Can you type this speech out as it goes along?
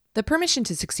The Permission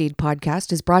to Succeed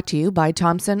podcast is brought to you by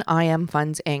Thompson IM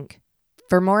Funds, Inc.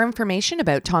 For more information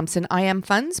about Thompson IM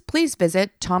Funds, please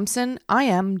visit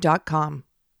thompsonim.com.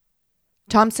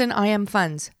 Thompson IM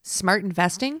Funds. Smart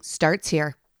investing starts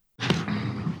here.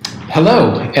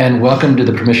 Hello, and welcome to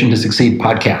the Permission to Succeed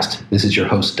podcast. This is your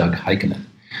host, Doug Heikkinen.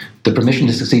 The Permission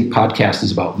to Succeed podcast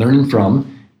is about learning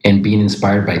from and being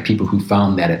inspired by people who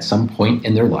found that at some point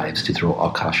in their lives to throw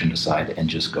all caution aside and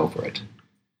just go for it.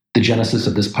 The genesis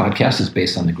of this podcast is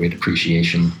based on the great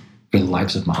appreciation for the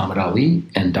lives of Muhammad Ali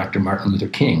and Dr. Martin Luther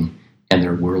King and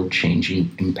their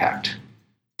world-changing impact.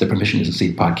 The Permission to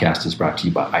Succeed podcast is brought to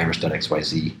you by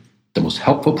Iris.xyz, the most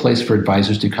helpful place for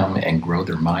advisors to come and grow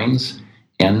their minds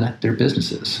and their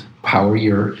businesses. Power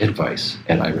your advice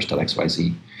at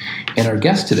Iris.xyz. And our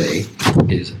guest today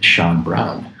is Sean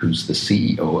Brown, who's the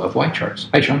CEO of YCharts.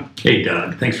 Hi, Sean. Hey,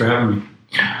 Doug. Thanks for having me.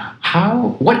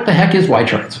 What the heck is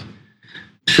YCharts?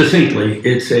 Succinctly,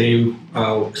 it's a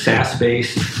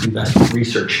SaaS-based investment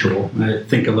research tool.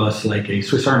 Think of us like a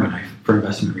Swiss Army knife for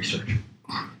investment research.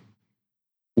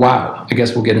 Wow. I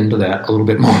guess we'll get into that a little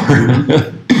bit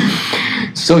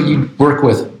more. So you work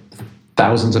with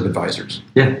thousands of advisors.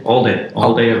 Yeah, all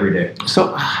day, every day.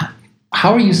 So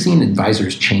how are you seeing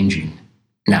advisors changing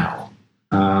now?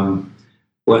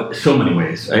 Well, so many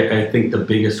ways. I think the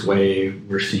biggest way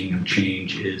we're seeing them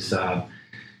change is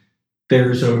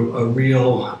there's a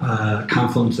real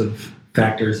confluence of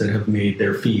factors that have made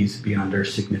their fees be under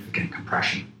significant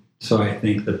compression. So I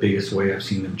think the biggest way I've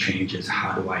seen them change is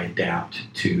how do I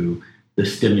adapt to the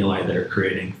stimuli that are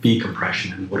creating fee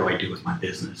compression, and what do I do with my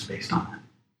business based on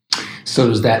that? So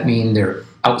does that mean they're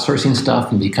outsourcing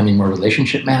stuff and becoming more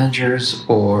relationship managers,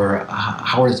 or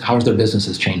how is their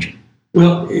businesses changing?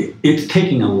 Well, it's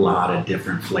taking a lot of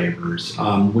different flavors.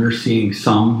 We're seeing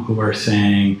some who are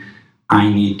saying, I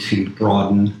need to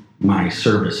broaden my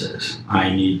services. I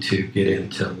need to get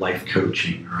into life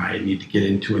coaching, or I need to get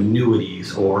into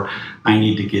annuities, or I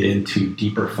need to get into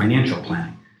deeper financial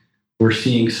planning. We're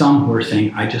seeing some who are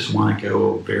saying, I just want to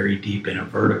go very deep in a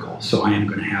vertical, so I am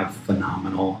going to have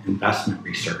phenomenal investment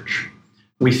research.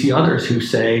 We see others who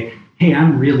say, hey,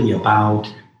 I'm really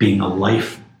about being a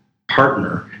life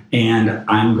partner, and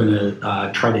I'm going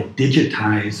to try to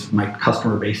digitize my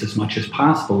customer base as much as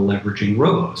possible, leveraging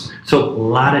robos. So a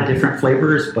lot of different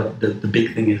flavors, but the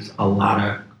big thing is a lot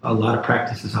of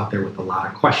practices out there with a lot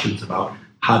of questions about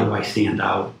how do I stand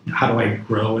out, how do I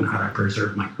grow, and how do I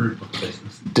preserve my current book of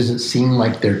business. Does it seem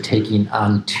like they're taking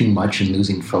on too much and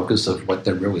losing focus of what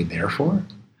they're really there for?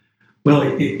 Well,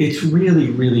 it's really,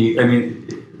 really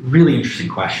interesting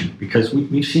question, because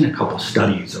we've seen a couple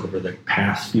studies over the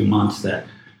past few months that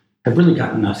have really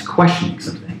gotten us questioning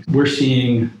some things. We're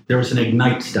seeing, there was an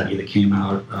Ignite study that came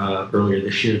out earlier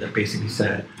this year that basically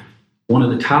said one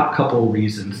of the top couple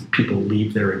reasons people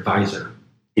leave their advisor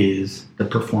is the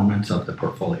performance of the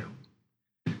portfolio.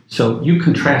 So you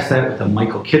contrast that with the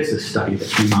Michael Kitz's study that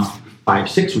came out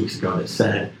 5-6 weeks ago that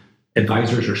said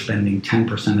advisors are spending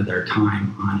 10% of their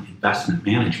time on investment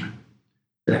management.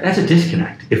 That's a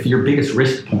disconnect. If your biggest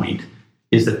risk point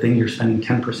is the thing you're spending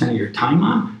 10% of your time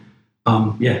on,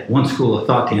 one school of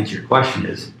thought to answer your question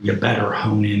is you better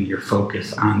hone in your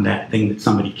focus on that thing that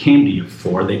somebody came to you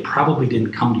for. They probably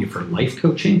didn't come to you for life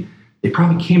coaching. They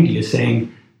probably came to you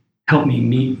saying, help me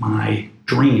meet my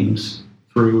dreams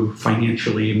through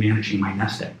financially managing my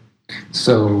nest egg.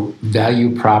 So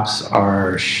value props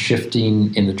are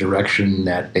shifting in the direction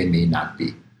that they may not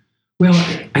be. Well,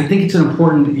 I think it's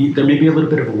there may be a little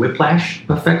bit of a whiplash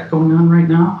effect going on right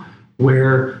now,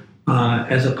 where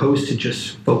as opposed to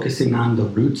just focusing on the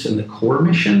roots and the core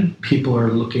mission, people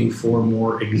are looking for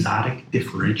more exotic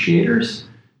differentiators.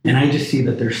 And I just see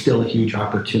that there's still a huge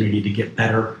opportunity to get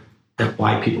better at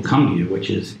why people come to you, which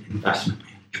is investment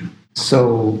management.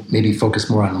 So maybe focus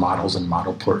more on models and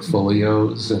model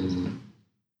portfolios and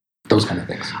those kind of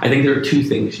things. I think there are two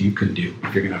things you can do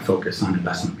if you're going to focus on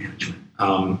investment management,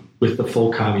 with the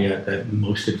full caveat that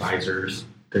most advisors,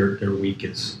 their week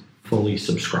is fully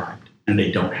subscribed and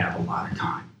they don't have a lot of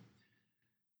time.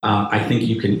 I think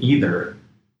you can either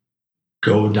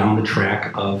go down the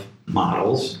track of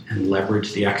models and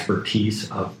leverage the expertise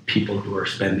of people who are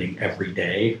spending every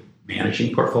day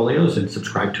managing portfolios and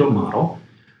subscribe to a model,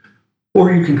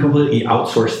 or you can completely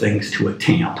outsource things to a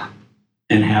TAMP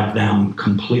and have them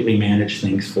completely manage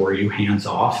things for you, hands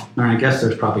off. And I guess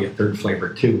there's probably a third flavor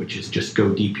too, which is just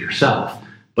go deep yourself.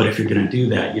 But if you're going to do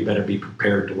that, you better be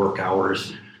prepared to work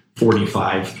hours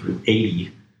 45 through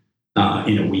 80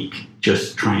 in a week,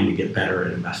 just trying to get better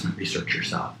at investment research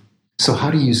yourself. So how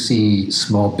do you see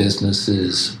small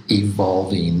businesses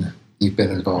evolving? You've been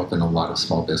involved in a lot of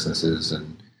small businesses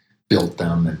and built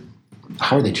them and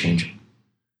how are they changing?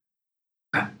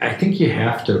 I think you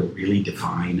have to really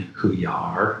define who you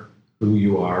are,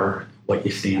 what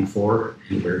you stand for,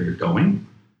 and where you're going.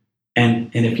 And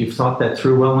if you've thought that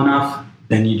through well enough,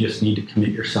 then you just need to commit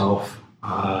yourself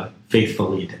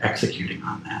faithfully to executing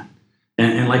on that.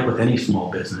 And like with any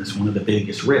small business, one of the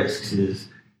biggest risks is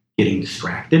getting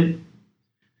distracted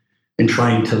and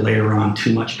trying to layer on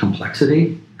too much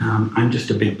complexity. I'm just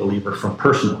a big believer from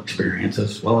personal experience,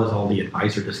 as well as all the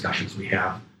advisor discussions we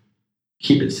have.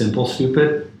 Keep it simple,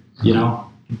 stupid.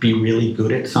 Be really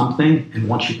good at something. And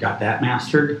once you've got that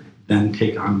mastered, then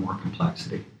take on more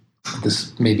complexity.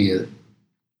 This may be a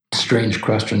strange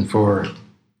question for a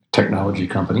technology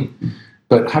company,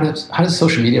 but how does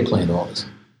social media play into all this?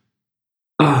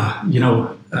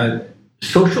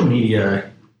 Social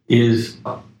media is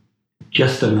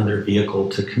just another vehicle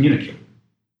to communicate.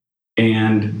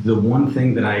 And the one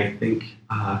thing that I think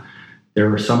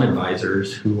there are some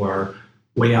advisors who are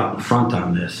way out in front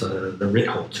on this, the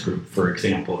Ritholtz Group, for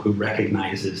example, who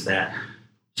recognizes that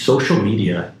social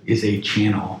media is a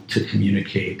channel to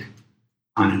communicate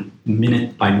on a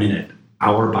minute by minute,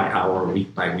 hour by hour,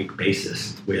 week by week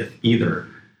basis with either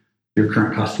your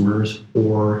current customers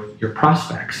or your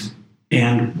prospects.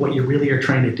 And what you really are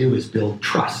trying to do is build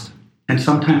trust. And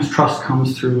sometimes trust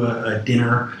comes through a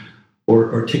dinner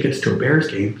or tickets to a Bears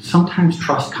game. Sometimes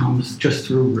trust comes just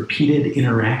through repeated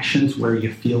interactions where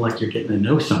you feel like you're getting to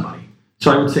know somebody.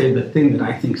 So I would say the thing that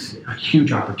I think is a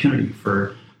huge opportunity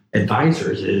for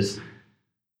advisors is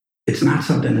it's not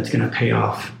something that's going to pay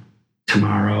off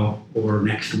tomorrow or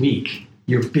next week.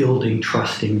 You're building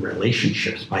trusting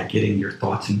relationships by getting your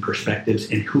thoughts and perspectives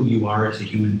and who you are as a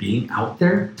human being out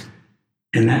there.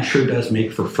 And that sure does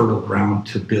make for fertile ground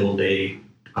to build a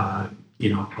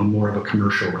more of a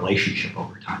commercial relationship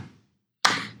over time.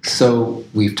 So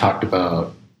we've talked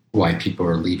about why people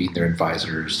are leaving their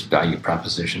advisors, value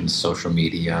propositions, social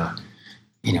media,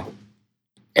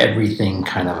 everything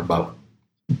kind of about,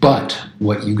 but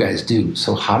what you guys do.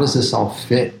 So how does this all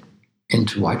fit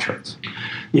into YCharts?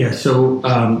 Yeah, so,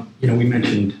 we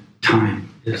mentioned time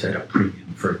is at a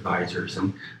premium for advisors,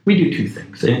 and we do two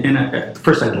things. And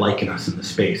first, I'd liken us in the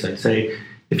space. I'd say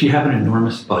if you have an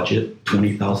enormous budget,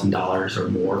 $20,000 or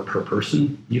more per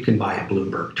person, you can buy a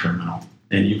Bloomberg terminal,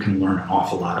 and you can learn an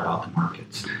awful lot about the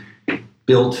markets.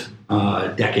 Built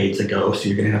decades ago, so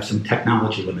you're going to have some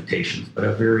technology limitations, but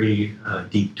a very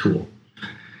deep tool.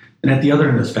 And at the other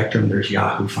end of the spectrum, there's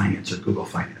Yahoo Finance or Google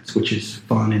Finance, which is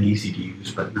fun and easy to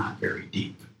use, but not very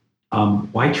deep.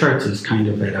 YCharts is kind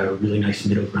of at a really nice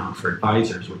middle ground for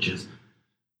advisors, which is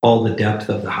all the depth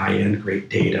of the high-end, great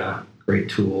data, great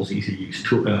tools, easy to use,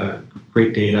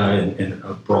 great data and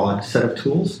a broad set of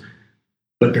tools,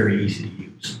 but very easy to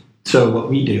use. So what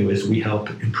we do is we help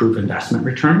improve investment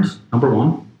returns, number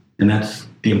one, and that's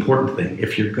the important thing.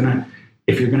 If you're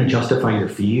gonna justify your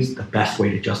fees, the best way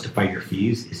to justify your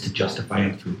fees is to justify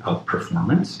them through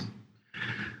outperformance.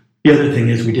 The other thing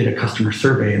is we did a customer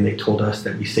survey and they told us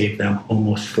that we saved them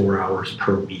almost 4 hours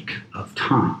per week of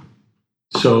time.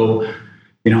 So,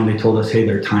 they told us, hey,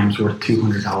 their time's worth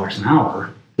 $200 an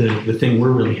hour. The thing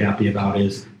we're really happy about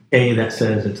is A, that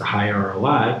says it's a high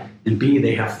ROI, and B,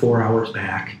 they have 4 hours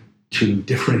back to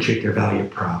differentiate their value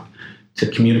prop, to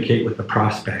communicate with the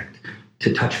prospect,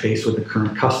 to touch base with the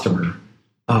current customer,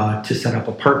 to set up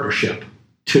a partnership,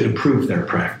 to improve their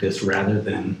practice rather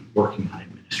than working on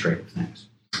administrative things.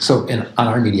 So on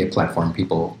our media platform,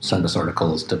 people send us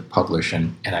articles to publish,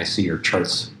 and I see your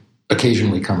charts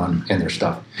occasionally come on in their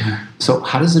stuff. Yeah. So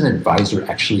how does an advisor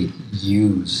actually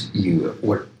use you?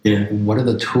 What are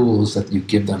the tools that you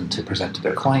give them to present to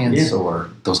their clients or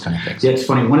those kind of things? Yeah, it's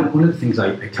funny. One of the things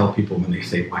I tell people when they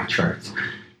say YCharts,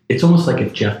 it's almost like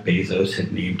if Jeff Bezos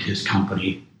had named his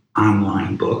company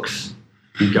Online Books.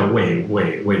 You go,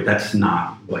 wait, that's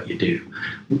not what you do.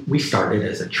 We started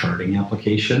as a charting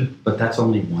application, but that's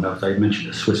only one of, I mentioned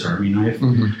a Swiss Army knife.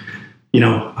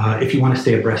 Mm-hmm. If you want to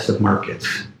stay abreast of markets,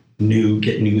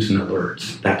 get news and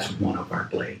alerts, that's one of our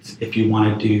blades. If you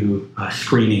want to do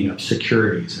screening of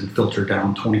securities and filter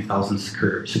down 20,000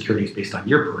 securities based on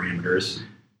your parameters,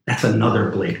 that's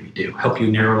another blade we do. Help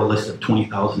you narrow a list of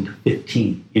 20,000 to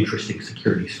 15 interesting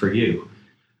securities for you.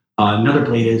 Another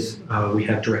blade is we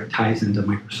have direct ties into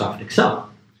Microsoft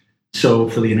Excel. So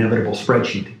for the inevitable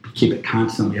spreadsheet, keep it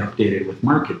constantly updated with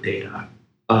market data.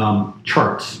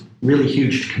 Charts, really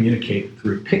huge to communicate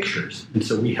through pictures. And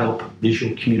so we help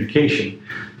visual communication.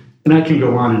 And I can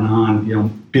go on and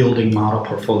on, building model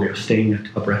portfolios, staying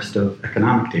abreast of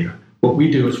economic data. What we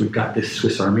do is we've got this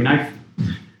Swiss Army knife,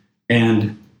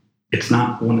 and It's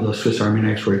not one of those Swiss Army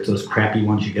knives where it's those crappy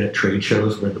ones you get at trade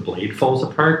shows where the blade falls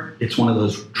apart. It's one of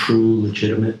those true,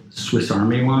 legitimate Swiss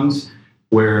Army ones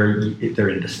where they're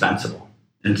indispensable.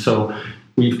 And so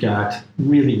we've got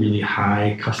really, really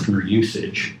high customer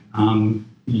usage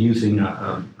using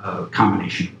a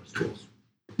combination of those tools.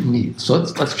 Neat. So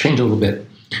let's change a little bit.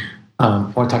 I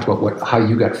want to talk about how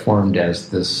you got formed as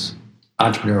this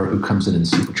entrepreneur who comes in and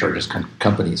supercharges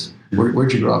companies.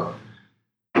 Where'd you grow up?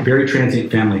 Very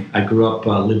transient family. I grew up,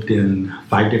 lived in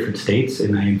 5 different states,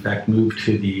 and I, in fact, moved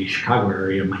to the Chicago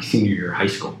area my senior year of high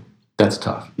school. That's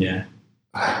tough. Yeah.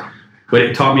 But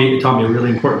it taught me a really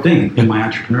important thing in my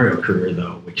entrepreneurial career,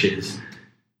 though, which is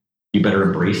you better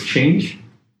embrace change,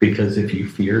 because if you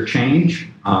fear change,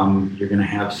 you're going to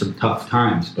have some tough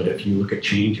times. But if you look at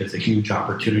change as a huge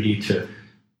opportunity to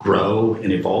grow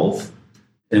and evolve,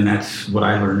 and that's what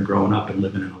I learned growing up and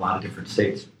living in a lot of different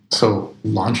states. So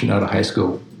launching out of high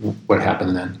school, what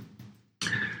happened then?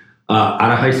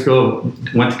 Out of high school,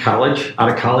 went to college. Out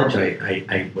of college,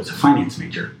 I was a finance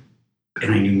major,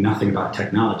 and I knew nothing about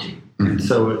technology. Mm-hmm. And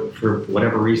so for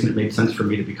whatever reason, it made sense for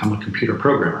me to become a computer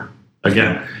programmer.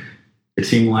 Again, it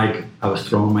seemed like I was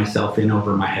throwing myself in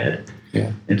over my head.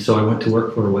 Yeah. And so I went to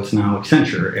work for what's now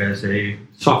Accenture as a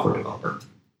software developer.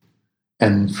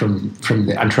 And from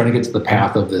the, I'm trying to get to the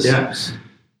path of this. Yeah.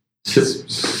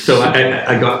 So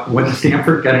I went to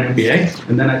Stanford, got an MBA,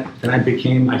 and then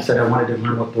I said I wanted to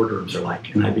learn what boardrooms are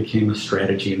like, and I became a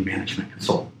strategy and management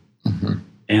consultant. Mm-hmm.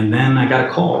 And then I got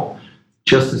a call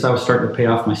just as I was starting to pay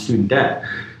off my student debt.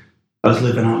 I was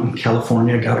living out in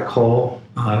California, got a call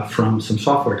from some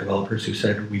software developers who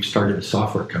said, "We've started a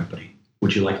software company.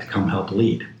 Would you like to come help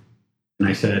lead?" And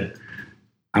I said,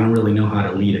 "I don't really know how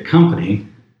to lead a company.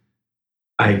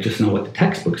 I just know what the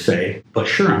textbooks say, but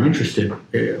sure, I'm interested.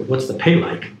 What's the pay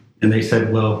like?" And they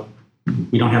said, "Well,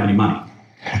 we don't have any money."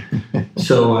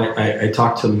 So I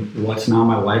talked to what's now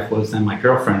my wife, was then my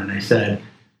girlfriend, and I said,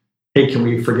 "Hey, can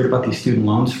we forget about these student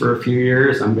loans for a few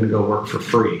years? I'm going to go work for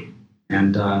free."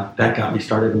 And that got me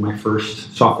started in my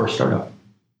first software startup.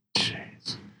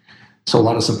 Jeez. So a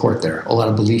lot of support there, a lot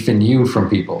of belief in you from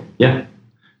people. Yeah.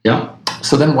 Yeah.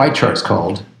 So then White Charts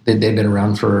called. They've been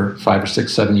around for 5 or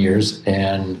 6, 7 years,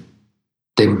 and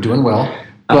they were doing well.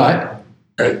 But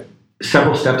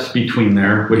several steps between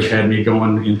there, which had me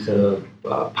going into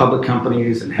public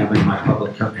companies and having my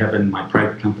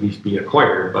private companies be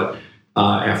acquired. But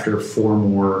after 4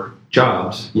 more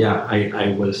jobs,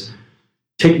 I was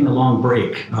taking a long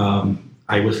break.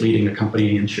 I was leading a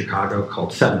company in Chicago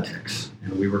called Seventix,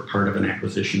 and we were part of an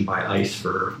acquisition by ICE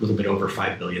for a little bit over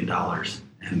 $5 billion.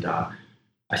 And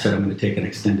I said, I'm going to take an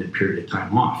extended period of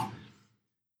time off.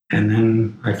 And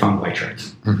then I found White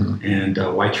Charts. Mm-hmm. And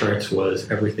White Charts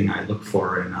was everything I looked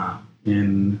for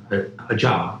in a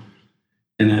job.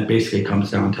 And that basically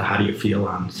comes down to, how do you feel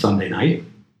on Sunday night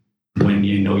when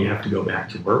you know you have to go back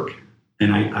to work?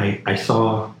 And I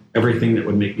saw everything that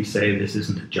would make me say this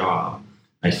isn't a job.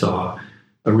 I saw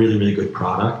a really, really good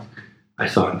product. I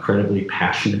saw incredibly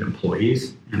passionate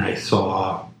employees. And I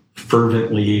saw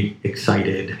fervently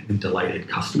excited and delighted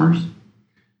customers.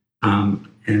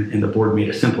 And the board made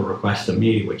a simple request of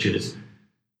me, which is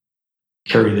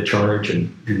carry the charge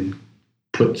and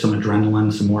put some more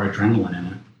adrenaline in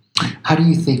it. How do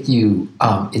you think you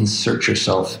insert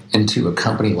yourself into a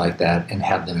company like that and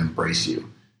have them embrace you?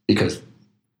 Because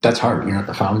that's hard. You're not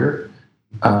the founder,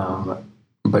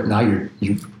 but now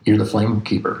you're the flame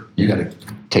keeper. You got to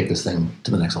take this thing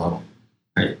to the next level.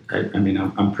 I mean,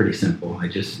 I'm pretty simple. I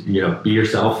just, be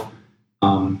yourself,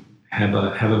 have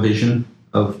a vision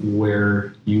of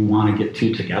where you want to get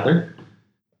to together,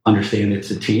 understand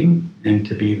it's a team, and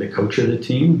to be the coach of the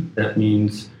team, that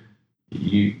means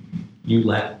you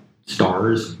let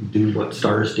stars do what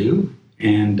stars do,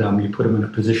 and you put them in a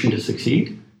position to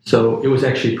succeed. So it was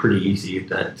actually pretty easy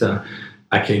that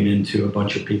I came into a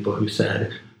bunch of people who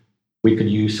said, we could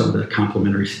use some of the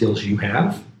complementary skills you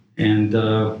have, and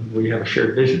we have a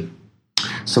shared vision.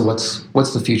 So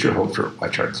what's the future hold for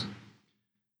White Charts?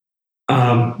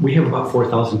 We have about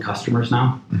 4,000 customers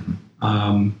now.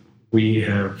 Mm-hmm. We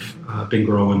have been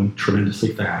growing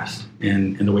tremendously fast,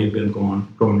 and the way we've been growing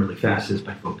really fast is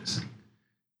by focusing.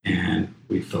 And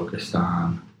we've focused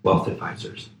on wealth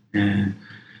advisors, and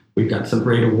we've got some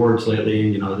great awards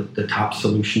lately. The top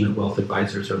solution that wealth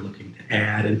advisors are looking to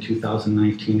add in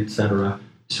 2019, et cetera.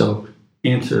 So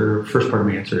first part of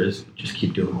my answer is just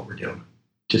keep doing what we're doing.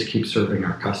 Just keep serving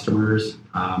our customers.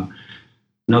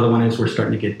 Another one is we're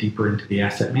starting to get deeper into the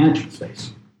asset management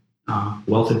space.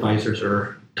 Wealth advisors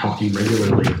are talking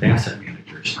regularly with asset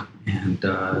managers, and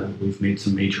we've made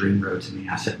some major inroads in the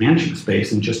asset management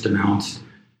space and just announced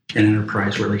an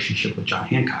enterprise relationship with John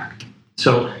Hancock.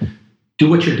 So do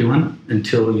what you're doing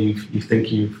until you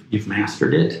think you've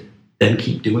mastered it. Then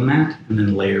keep doing that, and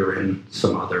then layer in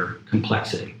some other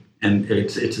complexity. And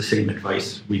it's the same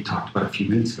advice we talked about a few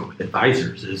minutes ago with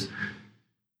advisors: is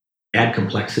add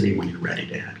complexity when you're ready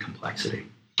to add complexity.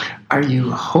 Are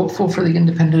you hopeful for the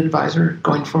independent advisor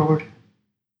going forward?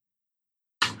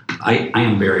 I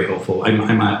am very hopeful.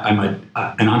 I'm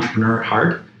an entrepreneur at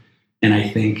heart, and I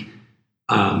think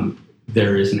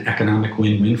there is an economic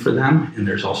win-win for them, and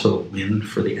there's also a win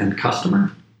for the end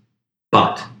customer.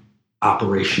 But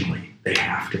operationally, they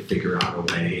have to figure out a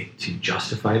way to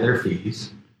justify their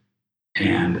fees,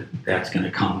 and that's going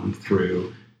to come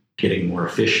through getting more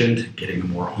efficient, getting a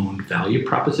more owned value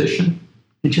proposition,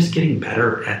 and just getting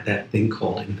better at that thing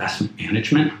called investment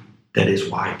management. That is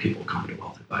why people come to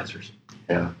wealth advisors.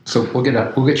 Yeah. So we'll get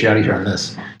you out of here on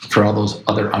this. For all those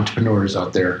other entrepreneurs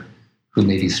out there who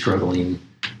may be struggling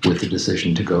with the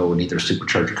decision to go and either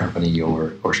supercharge a company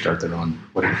or start their own,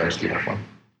 what advice do you have for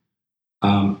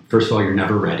them? First of all, you're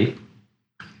never ready,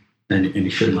 and you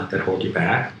shouldn't let that hold you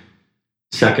back.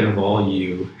 Second of all,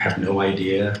 you have no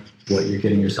idea what you're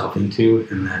getting yourself into,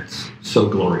 and that's so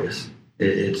glorious.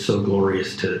 It's so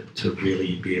glorious to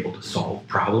really be able to solve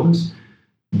problems,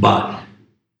 but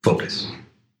focus,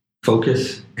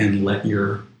 and let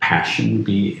your passion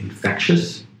be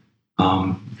infectious.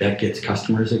 That gets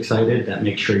customers excited. That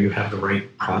makes sure you have the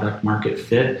right product market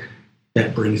fit.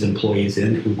 That brings employees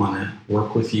in who want to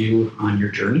work with you on your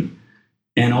journey.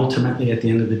 And ultimately, at the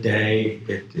end of the day,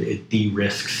 it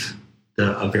de-risks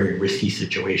a very risky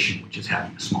situation, which is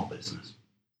having a small business.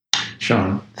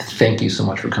 Sean, thank you so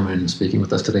much for coming in and speaking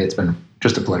with us today. It's been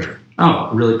just a pleasure.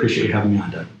 Oh, really appreciate you having me on,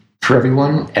 Doug. For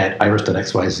everyone at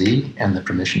Iris.xyz and the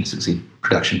Permission to Succeed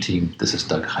production team, this is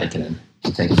Doug Heikkinen.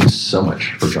 Thank you so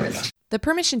much for joining us. The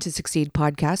Permission to Succeed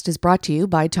podcast is brought to you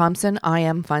by Thompson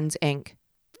IM Funds, Inc.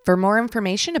 For more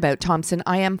information about Thompson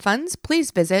IM Funds,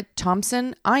 please visit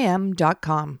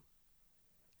thompsonim.com.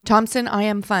 Thompson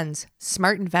IM Funds.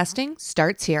 Smart investing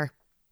starts here.